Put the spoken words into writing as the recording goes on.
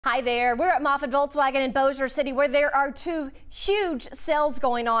Hi there, we're at Moffitt Volkswagen in Bossier City where there are two huge sales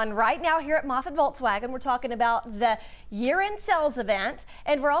going on right now here at Moffitt Volkswagen. We're talking about the year-end sales event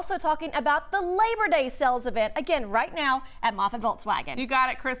and we're also talking about the Labor Day sales event, again, right now at Moffitt Volkswagen. You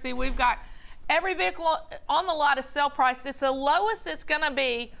got it, Chrissy. We've got every vehicle on the lot is sale price. It's the lowest it's going to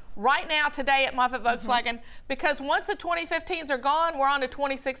be right now today at Moffitt Volkswagen because once the 2015s are gone, we're on to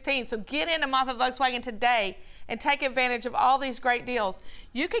 2016. So get into Moffitt Volkswagen today and take advantage of all these great deals.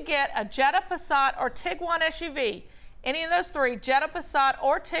 You could get a Jetta, Passat, or Tiguan SUV. Any of those three, Jetta, Passat,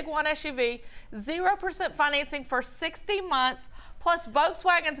 or Tiguan SUV, 0% financing for 60 months, plus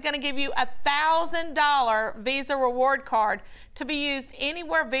Volkswagen's going to give you a $1,000 Visa reward card to be used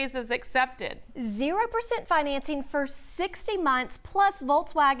anywhere Visa's accepted. 0% financing for 60 months, plus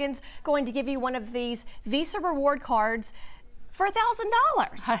Volkswagen's going to give you one of these Visa reward cards for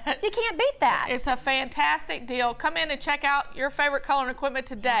 $1,000. You can't beat that. It's a fantastic deal. Come in and check out your favorite color and equipment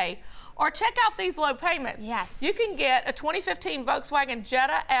today. Or check out these low payments. Yes. You can get a 2015 Volkswagen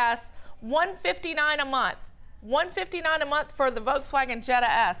Jetta S, $159 a month. $159 a month for the Volkswagen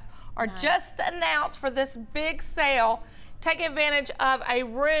Jetta S. Or just announced for this big sale, take advantage of a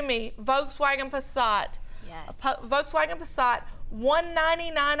roomy Volkswagen Passat. Yes. Volkswagen Passat,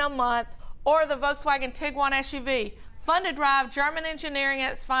 $199 a month. Or the Volkswagen Tiguan SUV. Fun to drive, German engineering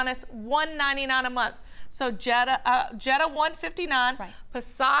at its finest, $199 a month. So Jetta $159, right.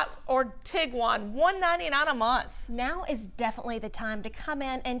 Passat or Tiguan, $199 a month. Now is definitely the time to come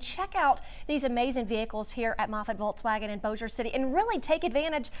in and check out these amazing vehicles here at Moffitt Volkswagen in Bossier City and really take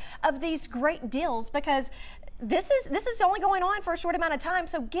advantage of these great deals because this is only going on for a short amount of time.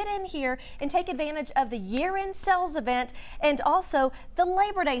 So get in here and take advantage of the year-end sales event and also the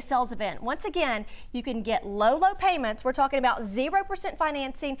Labor Day sales event. Once again, you can get low payments. We're talking about 0%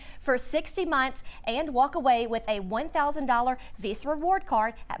 financing for 60 months and walk away with a $1,000 Visa reward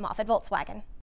card at Moffitt Volkswagen.